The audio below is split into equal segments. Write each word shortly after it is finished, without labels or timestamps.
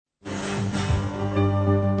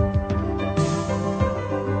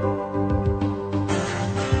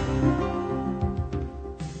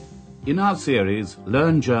In our series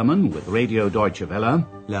Learn German with Radio Deutsche Welle,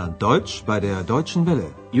 Lernt Deutsch bei der Deutschen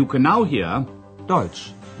Welle. you can now hear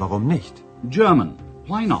Deutsch, warum nicht? German,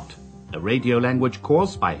 Why Not? A radio language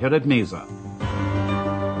course by Herrad Meese.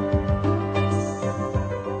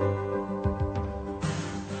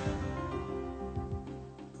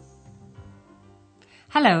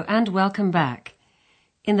 Hello and welcome back.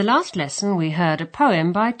 In the last lesson we heard a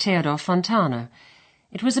poem by Theodor Fontane.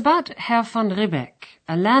 It was about Herr von Ribbeck,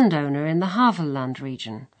 a landowner in the Havelland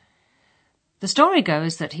region. The story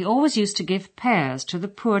goes that he always used to give pears to the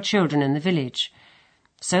poor children in the village.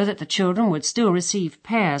 So that the children would still receive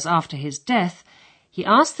pears after his death, he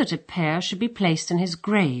asked that a pear should be placed in his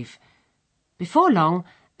grave. Before long,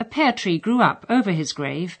 a pear tree grew up over his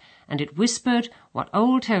grave, and it whispered what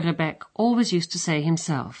old Herr Ribbeck always used to say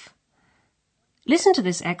himself. Listen to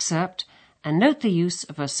this excerpt and note the use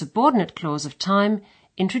of a subordinate clause of time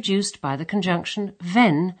introduced by the conjunction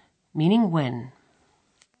wenn, meaning when.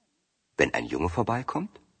 Wenn ein Junge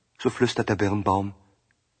vorbeikommt, so flüstert der Birnbaum: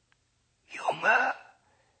 Junge,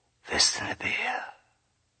 bist du ne Bär?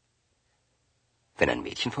 Wenn ein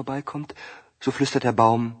Mädchen vorbeikommt, so flüstert der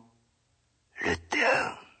Baum: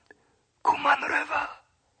 Lütern, komm an rüber,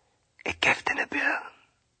 ich geb dir ne Birn.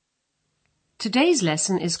 Today's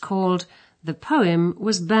lesson is called The Poem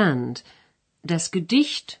Was Banned. Das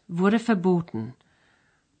Gedicht wurde verboten.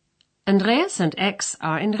 Andreas and X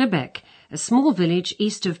are in Ribbeck, a small village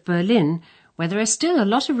east of Berlin, where there are still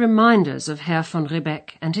a lot of reminders of Herr von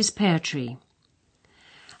Ribbeck and his pear tree.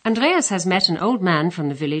 Andreas has met an old man from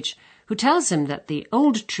the village who tells him that the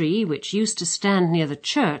old tree which used to stand near the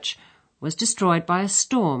church was destroyed by a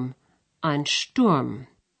storm, ein Sturm.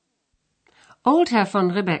 Old Herr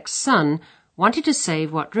von Ribbeck's son wanted to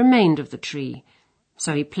save what remained of the tree,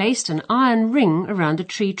 so he placed an iron ring around the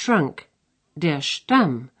tree trunk, der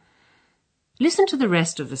Stamm. Listen to the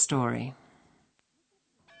rest of the story.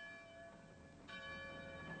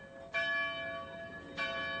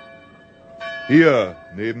 Hier,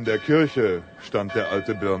 neben der Kirche, stand der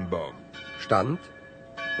alte Birnbaum. Stand?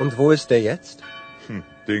 Und wo ist der jetzt?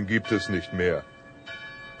 Den gibt es nicht mehr.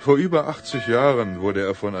 Vor über 80 Jahren wurde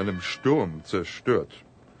er von einem Sturm zerstört.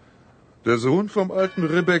 Der Sohn vom alten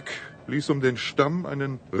Ribbeck ließ um den Stamm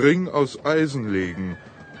einen Ring aus Eisen legen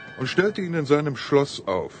und stellte ihn in seinem Schloss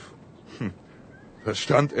auf. Da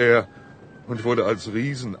stand er und wurde als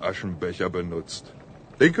Riesenaschenbecher benutzt.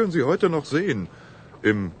 Den können Sie heute noch sehen,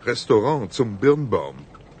 im Restaurant zum Birnbaum.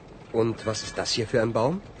 Und was ist das hier für ein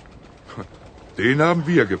Baum? Den haben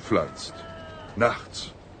wir gepflanzt.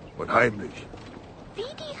 Nachts und heimlich.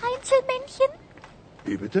 Wie die Heinzelmännchen?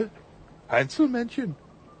 Wie bitte? Heinzelmännchen?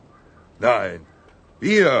 Nein,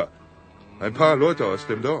 wir. Ein paar Leute aus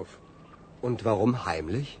dem Dorf. Und warum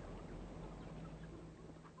heimlich?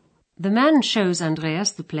 The man shows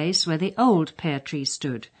Andreas the place where the old pear tree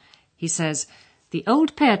stood. He says, the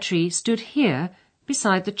old pear tree stood here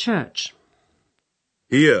beside the church.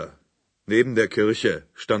 Hier, neben der Kirche,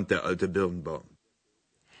 stand der alte Birnbaum.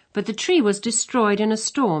 But the tree was destroyed in a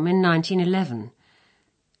storm in 1911.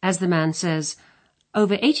 As the man says,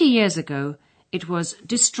 over 80 years ago, it was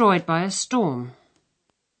destroyed by a storm.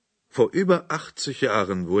 Vor über 80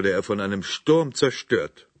 Jahren wurde er von einem Sturm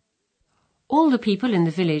zerstört. All the people in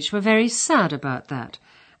the village were very sad about that,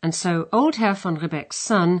 and so old Herr von Ribbeck's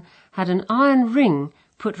son had an iron ring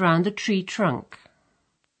put round the tree trunk.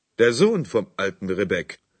 Der Sohn vom alten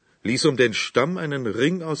Ribbeck ließ um den Stamm einen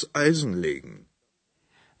Ring aus Eisen legen.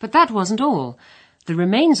 But that wasn't all. The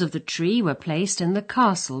remains of the tree were placed in the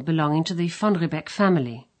castle belonging to the von Ribbeck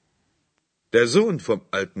family. Der Sohn vom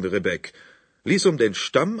alten Ribbeck ließ um den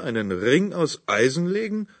Stamm einen Ring aus Eisen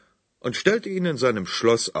legen und stellte ihn in seinem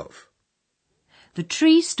Schloss auf. The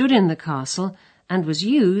tree stood in the castle and was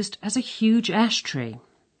used as a huge ashtray.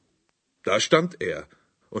 Da stand er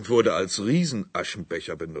und wurde als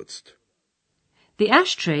Riesenaschenbecher benutzt. The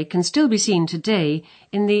ashtray can still be seen today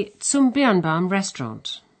in the Zum Birnbaum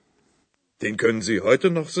restaurant. Den können Sie heute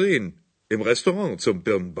noch sehen, im Restaurant zum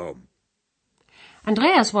Birnbaum.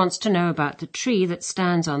 Andreas wants to know about the tree that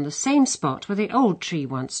stands on the same spot where the old tree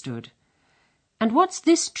once stood. And what's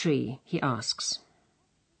this tree? He asks.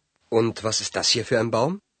 Und was ist das hier für ein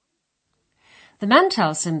Baum? The man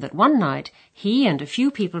tells him that one night he and a few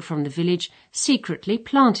people from the village secretly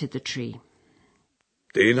planted the tree.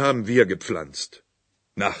 Den haben wir gepflanzt.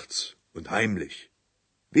 Nachts und heimlich.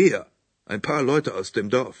 Wir, ein paar Leute aus dem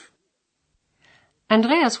Dorf.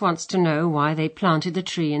 Andreas wants to know why they planted the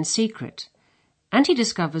tree in secret. And he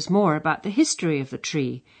discovers more about the history of the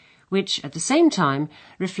tree, which at the same time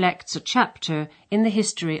reflects a chapter in the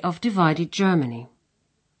history of divided Germany.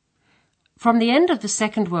 From the end of the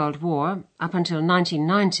Second World War up until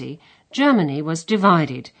 1990, Germany was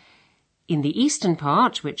divided. In the eastern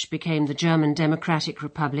part, which became the German Democratic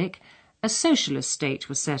Republic, a socialist state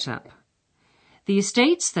was set up. The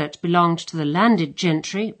estates that belonged to the landed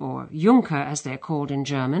gentry, or Junker as they're called in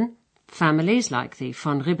German, families like the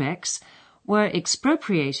von Ribecks, were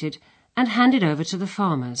expropriated and handed over to the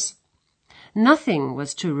farmers. Nothing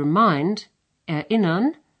was to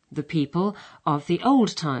erinnern, the people of the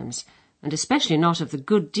old times, and especially not of the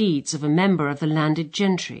good deeds of a member of the landed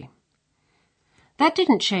gentry. That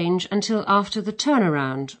didn't change until after the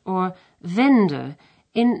turnaround, or Wende,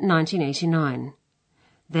 in 1989.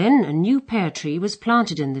 Then a new pear tree was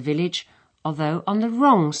planted in the village, although on the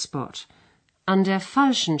wrong spot, an der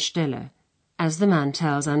falschen Stelle, as the man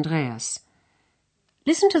tells Andreas.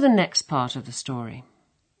 Listen to the next part of the story.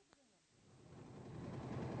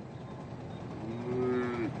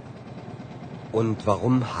 Und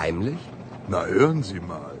warum heimlich? Na, hören Sie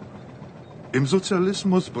mal. Im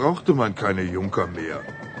Sozialismus brauchte man keine Junker mehr.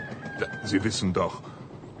 Ja, Sie wissen doch,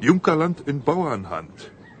 Junkerland in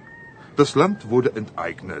Bauernhand. Das Land wurde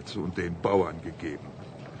enteignet und den Bauern gegeben.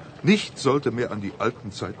 Nichts sollte mehr an die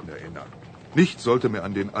alten Zeiten erinnern. Nichts sollte mehr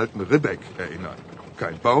an den alten Ribbeck erinnern.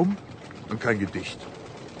 Kein Baum und kein Gedicht.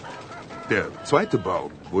 Der zweite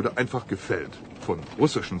Baum wurde einfach gefällt von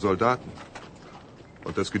russischen Soldaten.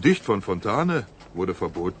 Und das Gedicht von Fontane wurde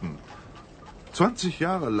verboten. 20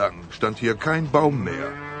 Jahre lang stand hier kein Baum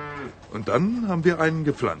mehr. Und dann haben wir einen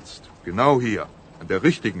gepflanzt. Genau hier, an der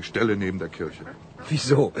richtigen Stelle neben der Kirche.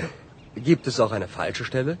 Wieso? Gibt es auch eine falsche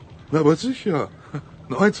Stelle? Na, aber sicher.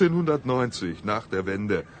 1990, nach der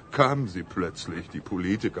Wende, kamen sie plötzlich, die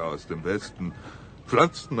Politiker aus dem Westen,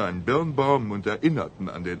 pflanzten einen Birnbaum und erinnerten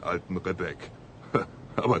an den alten Ribbeck.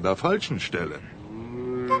 Aber an der falschen Stelle.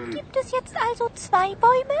 Dann gibt es jetzt also 2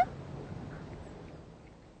 Bäume?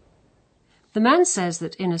 The man says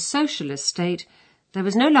that in a socialist state there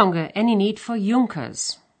was no longer any need for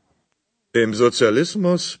Junkers. Im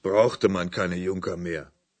Sozialismus brauchte man keine Junker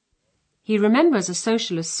mehr. He remembers a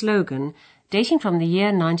socialist slogan dating from the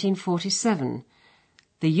year 1947,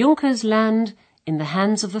 "The Junkers' land in the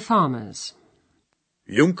hands of the farmers."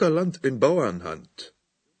 Junkerland in Bauernhand.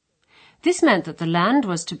 This meant that the land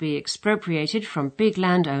was to be expropriated from big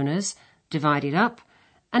landowners, divided up,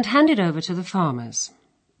 and handed over to the farmers.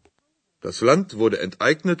 Das Land wurde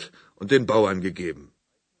enteignet und den Bauern gegeben.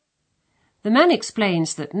 The man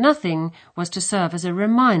explains that nothing was to serve as a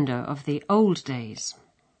reminder of the old days.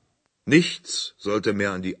 Nichts sollte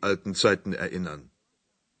mehr an die alten Zeiten erinnern.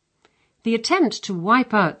 The attempt to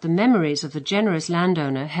wipe out the memories of the generous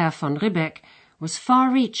landowner Herr von Ribbeck was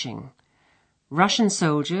far-reaching. Russian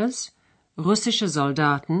soldiers, russische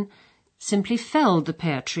Soldaten, simply felled the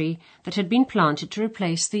pear tree that had been planted to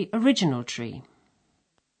replace the original tree.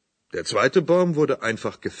 Der zweite Baum wurde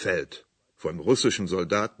einfach gefällt von russischen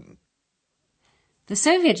Soldaten. The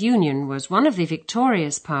Soviet Union was one of the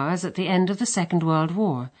victorious powers at the end of the Second World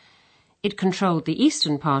War. It controlled the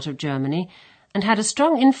eastern part of Germany and had a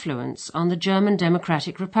strong influence on the German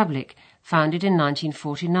Democratic Republic, founded in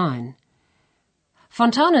 1949.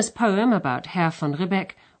 Fontane's poem about Herr von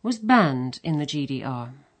Ribbeck was banned in the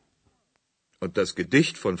GDR. Und das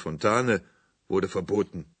Gedicht von Fontane wurde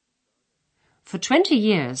verboten. For 20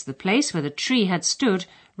 years, the place where the tree had stood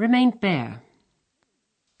remained bare.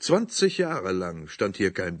 20 Jahre lang stand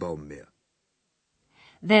hier kein Baum mehr.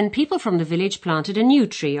 Then people from the village planted a new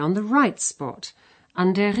tree on the right spot,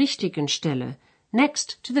 an der richtigen Stelle,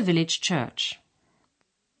 next to the village church.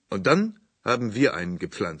 Und dann haben wir einen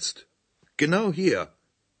gepflanzt. Genau hier,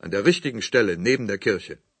 an der richtigen Stelle neben der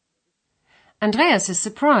Kirche. Andreas is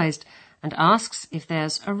surprised and asks if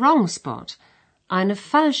there's a wrong spot, eine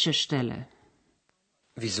falsche Stelle.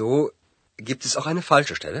 Wieso? Gibt es auch eine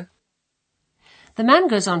falsche Stelle? The man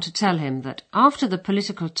goes on to tell him that after the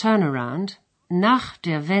political turnaround, nach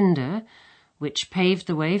der Wende, which paved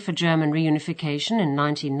the way for German reunification in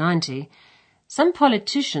 1990, some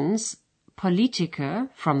Politiker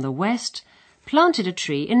from the West, planted a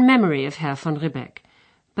tree in memory of Herr von Ribbeck,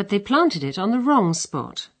 but they planted it on the wrong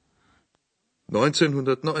spot.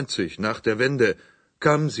 1990, nach der Wende,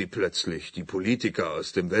 kamen sie plötzlich, die Politiker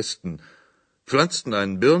aus dem Westen, pflanzten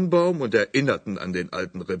einen Birnbaum und erinnerten an den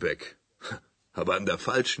alten Ribbeck. Aber an der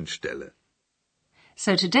falschen Stelle.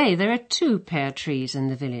 So today there are 2 pear trees in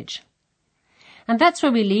the village. And that's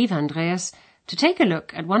where we leave Andreas to take a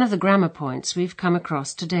look at one of the grammar points we've come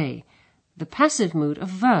across today, the passive mood of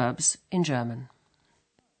verbs in German.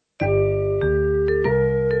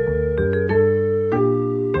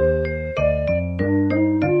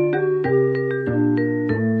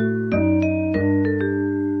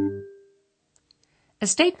 A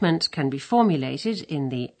statement can be formulated in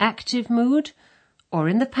the active mood or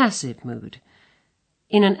in the passive mood.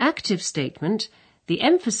 In an active statement, the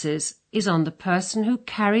emphasis is on the person who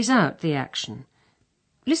carries out the action.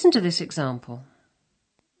 Listen to this example.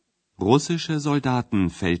 Russische Soldaten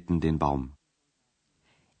fällten den Baum.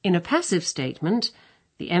 In a passive statement,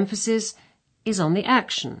 the emphasis is on the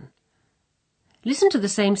action. Listen to the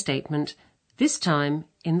same statement, this time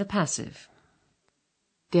in the passive.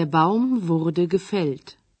 Der Baum wurde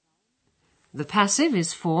gefällt. The passive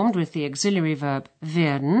is formed with the auxiliary verb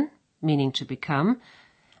werden, meaning to become,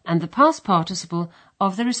 and the past participle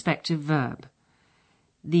of the respective verb.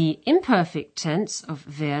 The imperfect tense of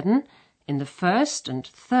werden in the first and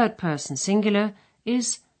third person singular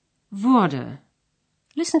is wurde.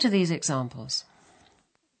 Listen to these examples.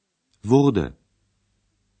 Wurde.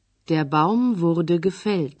 Der Baum wurde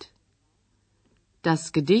gefällt.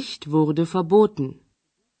 Das Gedicht wurde verboten.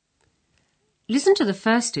 Listen to the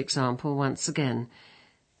first example once again.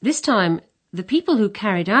 This time, the people who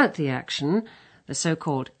carried out the action, the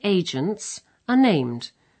so-called agents, are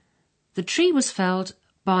named. The tree was felled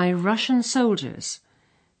by Russian soldiers.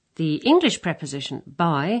 The English preposition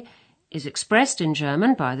by is expressed in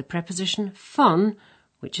German by the preposition von,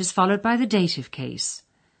 which is followed by the dative case.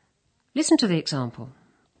 Listen to the example.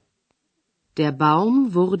 Der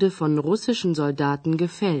Baum wurde von russischen Soldaten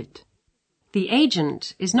gefällt. The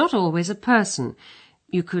agent is not always a person.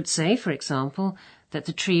 You could say, for example, that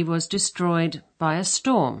the tree was destroyed by a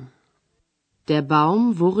storm. Der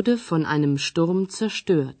Baum wurde von einem Sturm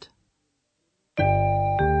zerstört.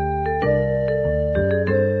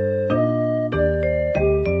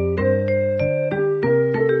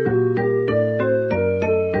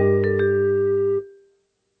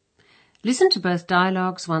 Listen to both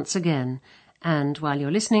dialogues once again, and while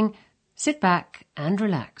you're listening, sit back and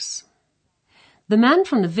relax. The man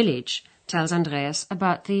from the village tells Andreas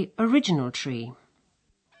about the original tree.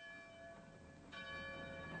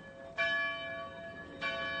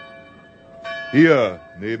 Hier,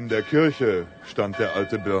 neben der Kirche, stand der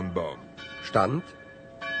alte Birnbaum. Stand?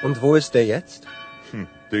 Und wo ist der jetzt?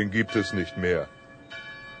 Den gibt es nicht mehr.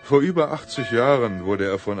 Vor über 80 Jahren wurde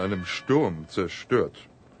er von einem Sturm zerstört.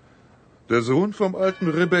 Der Sohn vom alten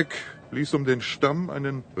Ribbeck ließ um den Stamm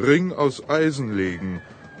einen Ring aus Eisen legen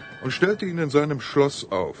und stellte ihn in seinem Schloss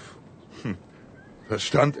auf. Da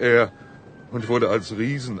stand er und wurde als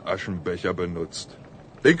Riesenaschenbecher benutzt.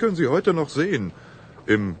 Den können Sie heute noch sehen,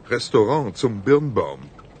 im Restaurant zum Birnbaum.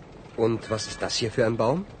 Und was ist das hier für ein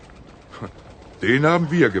Baum? Den haben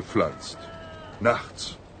wir gepflanzt.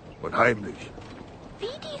 Nachts und heimlich.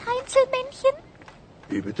 Wie die Heinzelmännchen?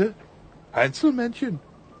 Wie bitte? Einzelmännchen?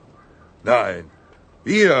 Nein,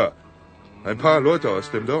 wir. Ein paar Leute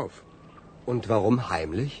aus dem Dorf. Und warum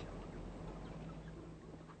heimlich?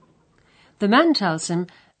 The man tells him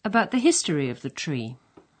about the history of the tree.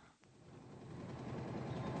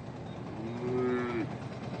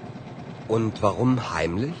 Und warum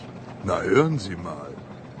heimlich? Na, hören Sie mal.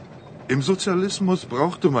 Im Sozialismus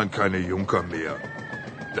brauchte man keine Junker mehr.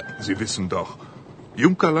 Sie wissen doch,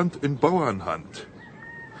 Junkerland in Bauernhand.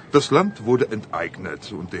 Das Land wurde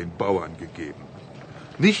enteignet und den Bauern gegeben.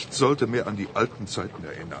 Nichts sollte mehr an die alten Zeiten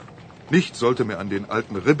erinnern. Nichts sollte mehr an den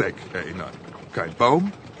alten Ribbeck erinnern. Kein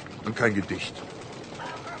Baum und kein Gedicht.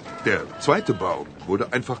 Der zweite Baum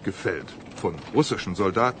wurde einfach gefällt von russischen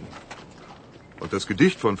Soldaten. Und das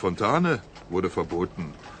Gedicht von Fontane wurde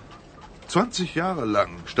verboten. 20 Jahre lang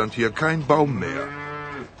stand hier kein Baum mehr.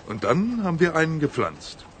 Und dann haben wir einen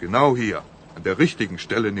gepflanzt. Genau hier, an der richtigen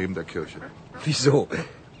Stelle neben der Kirche. Wieso?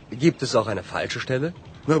 Gibt es auch eine falsche Stelle?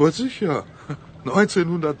 Na, aber sicher.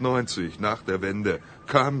 1990, nach der Wende,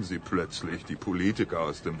 kamen sie plötzlich, die Politiker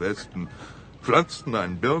aus dem Westen, pflanzten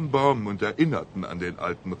einen Birnbaum und erinnerten an den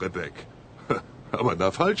alten Ribbeck. Aber an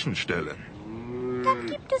der falschen Stelle. Dann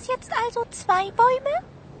gibt es jetzt also 2 Bäume?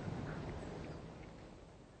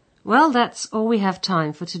 Well, that's all we have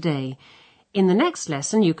time for today. In the next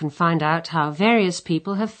lesson, you can find out how various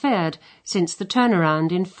people have fared since the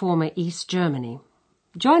turnaround in former East Germany.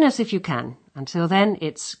 Join us if you can. Until then,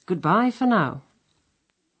 it's goodbye for now.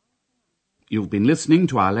 You've been listening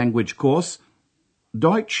to our language course,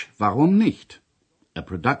 Deutsch, warum nicht? A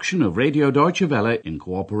production of Radio Deutsche Welle in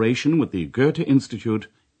cooperation with the Goethe Institute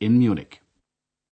in Munich.